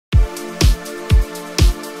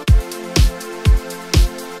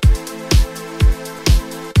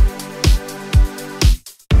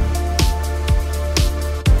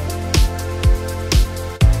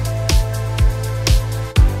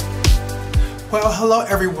Well, hello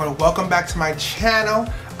everyone, welcome back to my channel.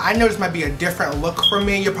 I know this might be a different look for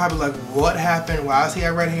me. You're probably like, what happened? Why is he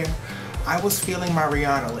at red hair? I was feeling my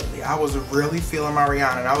Rihanna lately. I was really feeling my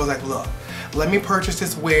Rihanna, and I was like, look, let me purchase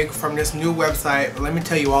this wig from this new website. Let me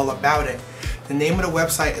tell you all about it. The name of the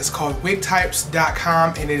website is called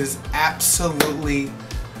wigtypes.com, and it is absolutely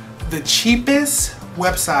the cheapest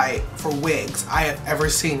website for wigs I have ever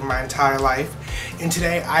seen in my entire life. And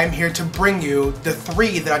today I'm here to bring you the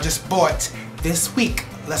 3 that I just bought this week.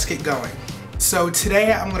 Let's get going. So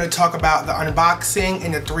today I'm going to talk about the unboxing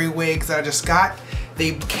and the 3 wigs that I just got.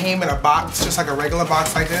 They came in a box, just like a regular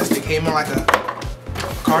box like this. They came in like a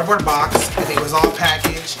cardboard box, and it was all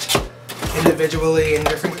packaged individually in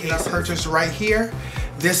different cases. I purchased right here.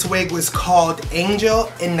 This wig was called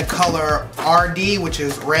Angel in the color RD, which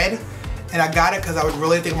is red. And I got it because I was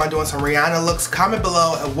really thinking about doing some Rihanna looks. Comment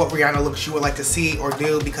below of what Rihanna looks you would like to see or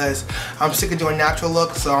do, because I'm sick of doing natural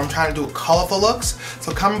looks, so I'm trying to do colorful looks.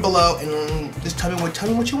 So comment below and just tell me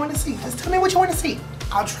what you want to see. Just tell me what you want to see.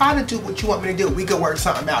 I'll try to do what you want me to do. We could work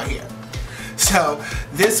something out here. So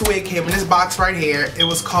this wig came in this box right here. It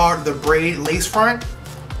was called the braid lace front,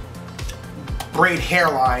 braid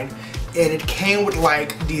hairline. And it came with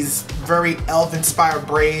like these very elf inspired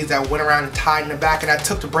braids that went around and tied in the back, and I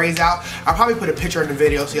took the braids out. I'll probably put a picture in the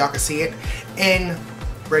video so y'all can see it. And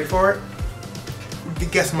ready for it?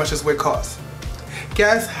 Guess how much this wig costs.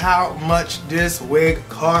 Guess how much this wig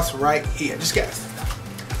costs right here. Just guess.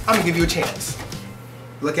 I'm gonna give you a chance.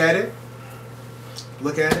 Look at it.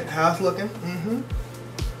 Look at it. How it's looking.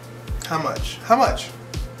 How much? How much?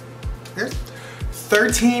 Here's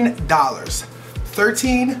 $13.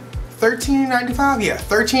 $13.95? Yeah,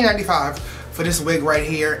 $13.95 for this wig right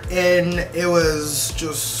here. And it was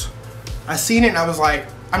just, I seen it and I was like,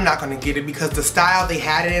 I'm not gonna get it, because the style they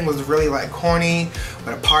had it in was really like corny,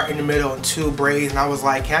 with a part in the middle and 2 braids. And I was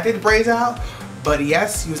like, can I take the braids out? But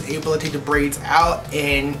yes, he was able to take the braids out,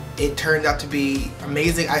 and it turned out to be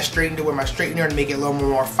amazing. I straightened it with my straightener to make it a little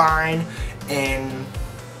more fine and,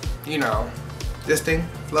 you know, this thing,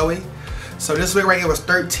 flowy. So this wig right here was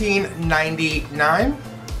 $13.99.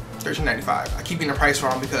 $13.95. I keep getting the price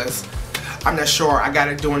wrong because I'm not sure. I got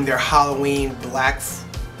it during their Halloween Black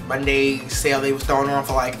Monday sale they was throwing on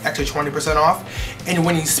for like extra 20% off. And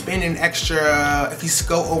when you spend an extra, if you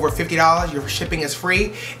go over $50, your shipping is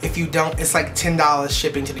free. If you don't, it's like $10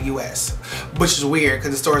 shipping to the US, which is weird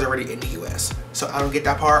because the store is already in the US. So I don't get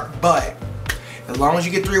that part. But as long as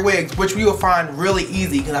you get 3 wigs, which we will find really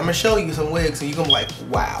easy, because I'm gonna show you some wigs and you're gonna be like,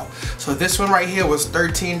 wow. So this one right here was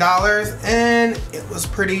 $13, and it was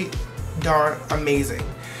pretty darn amazing.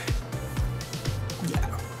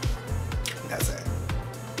 Yeah, that's it.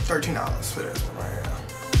 $13 for this one right here.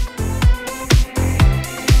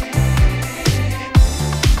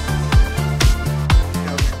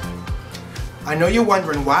 Okay. I know you're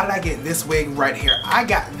wondering, why did I get this wig right here? I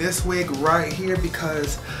got this wig right here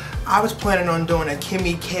because I was planning on doing a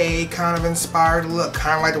Kimmy K kind of inspired look,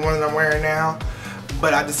 kind of like the one that I'm wearing now,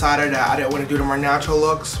 but I decided that I didn't want to do the more natural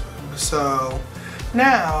looks. So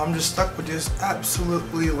now I'm just stuck with this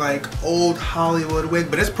absolutely like old Hollywood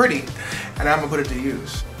wig, but it's pretty, and I'm gonna put it to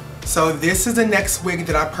use. So this is the next wig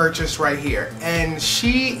that I purchased right here, and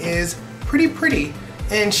she is pretty.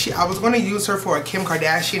 And I was gonna use her for a Kim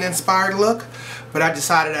Kardashian inspired look, but I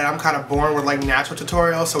decided that I'm kind of bored with like natural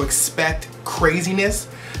tutorials, so expect craziness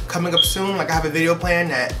coming up soon. Like I have a video plan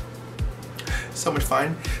that so much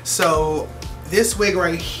fun. So this wig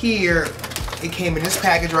right here, it came in this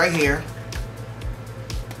package right here,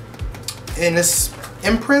 and this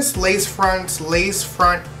Empress lace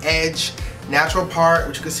front edge natural part,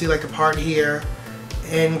 which you can see like the part here,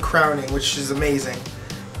 and crowning, which is amazing.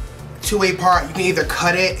 2-way part. You can either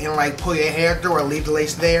cut it and like pull your hair through, or leave the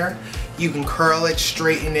lace there. You can curl it,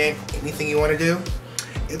 straighten it, anything you want to do.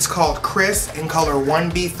 It's called Chris in color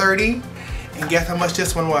 1B30, and guess how much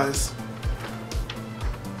this one was?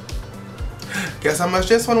 Guess how much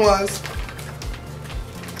this one was?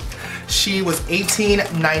 She was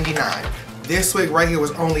 $18.99. This wig right here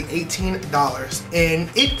was only $18, and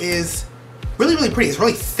it is really pretty. It's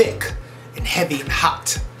really thick and heavy and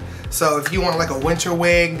hot. So if you want like a winter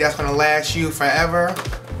wig that's gonna last you forever,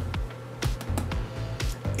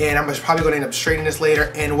 and I'm probably gonna end up straightening this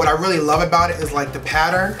later. And what I really love about it is like the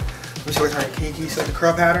pattern. Let me show you, can you see like the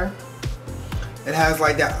curl pattern? It has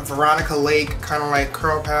like that Veronica Lake kind of like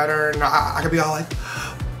curl pattern. I could be all like,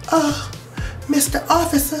 oh, Mr.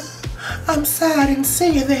 Officer, I'm sorry I didn't see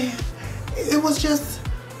you there. It was just,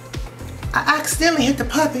 I accidentally hit the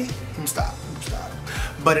puppy. Stop.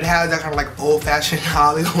 But it has that kind of like old-fashioned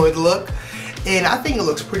Hollywood look, and I think it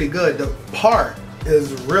looks pretty good. The part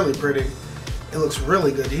is really pretty. It looks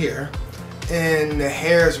really good here. and the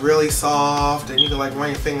hair is really soft, and you can like run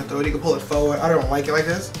your finger through it. You can pull it forward. I don't like it like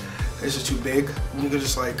this. It's just too big. You can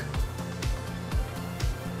just like,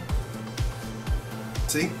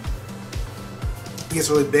 see? It gets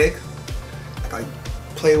really big. Like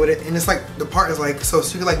play with it, and it's like the part is like so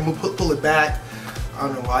you can like move, pull it back. I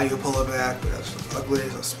don't know why you pull it back, but that's just ugly.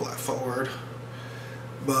 So let's pull it forward.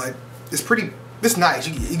 But it's pretty. It's nice.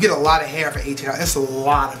 You get a lot of hair for $18. It's a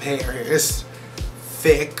lot of hair here. It's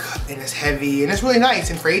thick and it's heavy and it's really nice.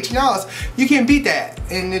 And for $18, you can't beat that.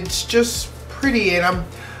 And it's just pretty. And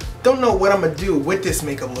don't know what I'm gonna do with this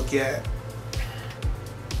makeup look yet.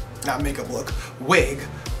 Not makeup look, wig.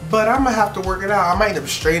 But I'm gonna have to work it out. I might end up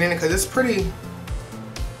straightening it because it's pretty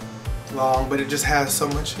long, but it just has so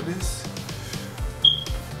much of this.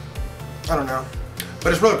 I don't know.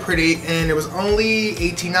 But it's really pretty, and it was only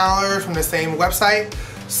 $18 from the same website,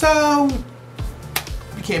 so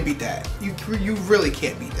you can't beat that. You really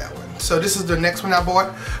can't beat that one. So this is the next one I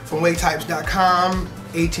bought from wigtypes.com,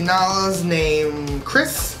 $18, named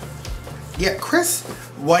Chris. Yeah, Chris,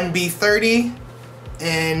 1B30,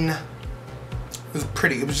 and it was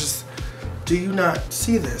pretty. It was just, do you not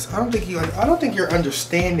see this? I don't think you're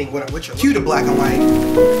understanding what you're. Cue the black and white.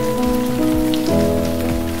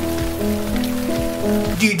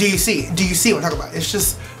 Do you see it? Do you see what I'm talking about? It's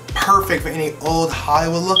just perfect for any old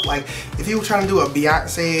Hollywood look. Like if you were trying to do a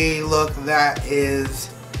Beyonce look that is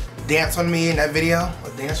Dance on Me in that video, or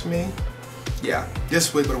Dance for Me, yeah,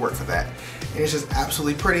 this wig would work for that. And it's just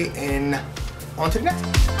absolutely pretty. And on to the next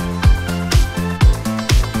one.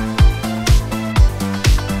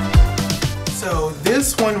 So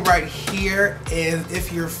this one right here is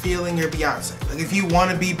if you're feeling your Beyonce. Like if you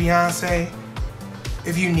want to be Beyonce,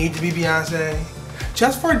 if you need to be Beyonce,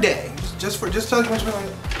 just for a day, just tell you like,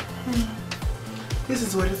 this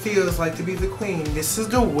is what it feels like to be the queen. This is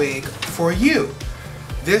the wig for you.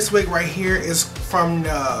 This wig right here is from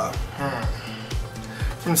the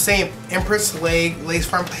same Empress Lace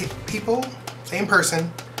Front people, same person,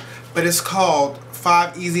 but it's called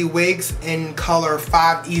 5 Easy Wigs in color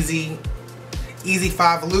 5 Easy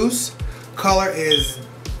 5 Loose. Color is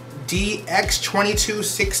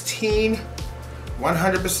DX2216.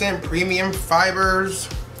 100% premium fibers,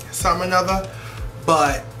 something another.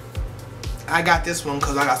 But I got this one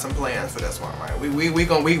because I got some plans for this one, right? We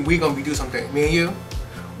gonna be do something. Me and you,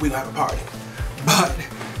 we gonna have a party. But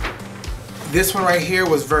this one right here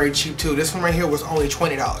was very cheap too. This one right here was only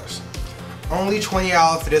 $20. Only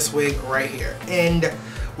 $20 for this wig right here. And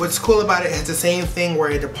what's cool about it, it's the same thing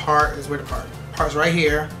where the part is part's right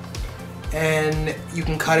here. And you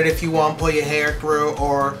can cut it if you want, pull your hair through,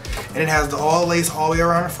 and it has the all lace all the way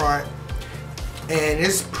around the front. And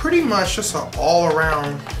it's pretty much just an all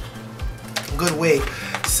around good wig.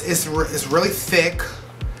 It's really thick,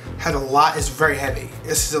 has a lot, it's very heavy.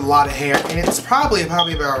 It's just a lot of hair, and it's probably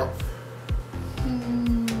about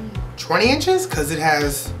 20 inches, because it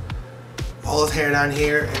has all this hair down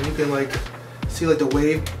here, and you can like see like the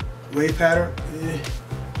wave pattern.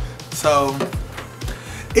 So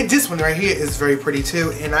this one right here is very pretty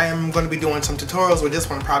too, and I am going to be doing some tutorials with this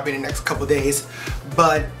one probably in the next couple days.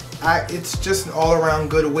 But it's just an all-around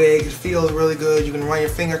good wig. It feels really good. You can run your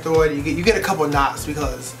finger through it. You get a couple knots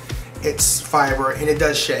because it's fiber and it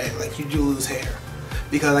does shed. Like you do lose hair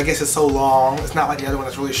because I guess it's so long. It's not like the other one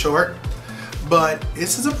that's really short. But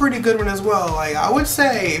this is a pretty good one as well. Like I would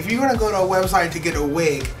say, if you're gonna go to a website to get a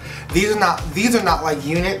wig, these are not like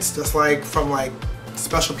units just like from like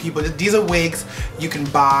special people. These are wigs you can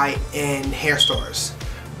buy in hair stores.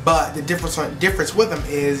 But the difference with them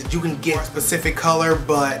is you can get a specific color,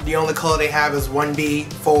 but the only color they have is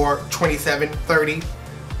 1B for $27.32.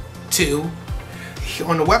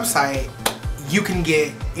 On the website, you can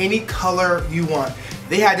get any color you want.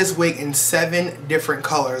 They had this wig in 7 different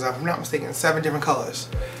colors, if I'm not mistaken, 7 different colors.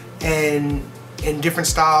 And in different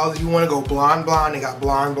styles. You want to go blonde, they got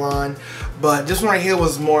blonde. But this one right here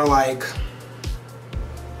was more like,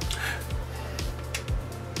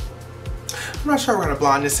 I'm not sure what kind of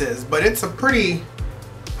blonde this is, but it's a pretty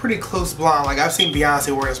close blonde. Like I've seen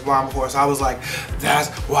Beyonce wear this blonde before, so I was like, that's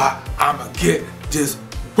why I'ma get this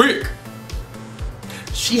wig.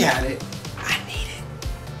 She had it, I need it.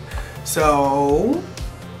 So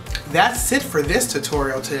that's it for this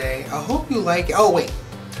tutorial today. I hope you like it. Oh wait,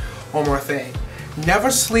 one more thing.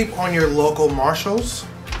 Never sleep on your local Marshalls.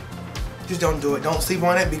 Just don't do it. Don't sleep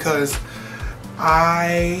on it, because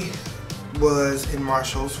I was in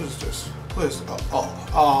Marshalls. Who's this? What is this?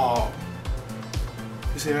 Oh.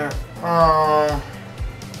 You see that?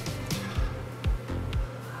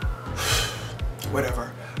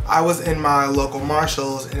 Whatever. I was in my local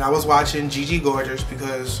Marshalls and I was watching Gigi Gorgeous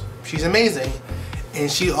because she's amazing.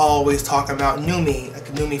 and she always talking about Numi, like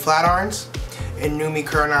Numi flat irons and Numi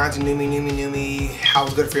curling irons and Numi, how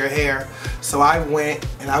it's good for your hair. So I went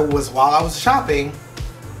and while I was shopping,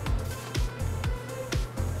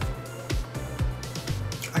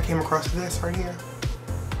 I came across this right here.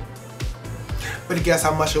 But guess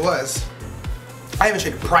how much it was? I even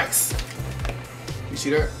showed the price. You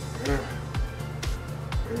see that?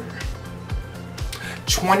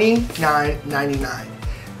 $29.99.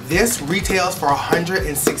 This retails for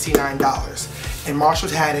 $169, and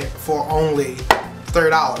Marshalls had it for only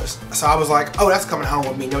 $30. So I was like, oh, that's coming home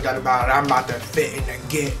with me, no doubt about it. I'm about to fit in and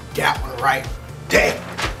get that one right. Damn.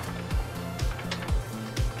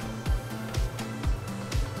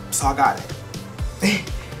 So I got it.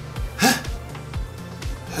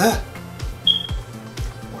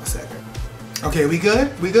 One second. Okay, we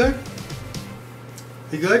good? We good?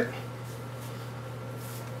 We good?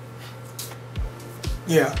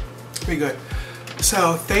 Yeah, we good.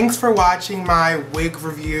 So thanks for watching my wig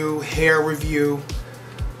review, hair review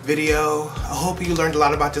video. I hope you learned a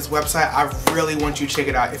lot about this website. I really want you to check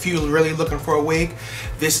it out. If you're really looking for a wig,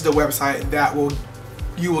 this is the website that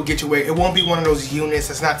you will get your wig. It won't be one of those units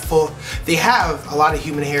that's not full. They have a lot of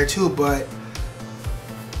human hair too, but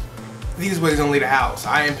these wigs don't leave the house.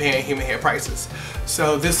 I am paying human hair prices.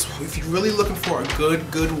 So this, if you're really looking for a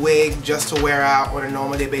good wig just to wear out on a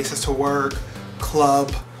normal day basis, to work,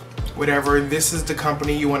 club, whatever, this is the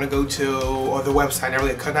company you want to go to, or the website. Not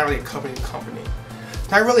really a company.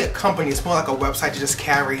 It's not really a company. It's more like a website that just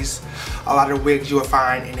carries a lot of wigs you will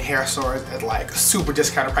find in hair stores at like super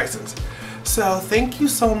discounted prices. So thank you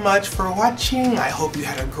so much for watching. I hope you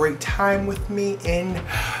had a great time with me, and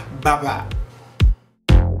bye bye.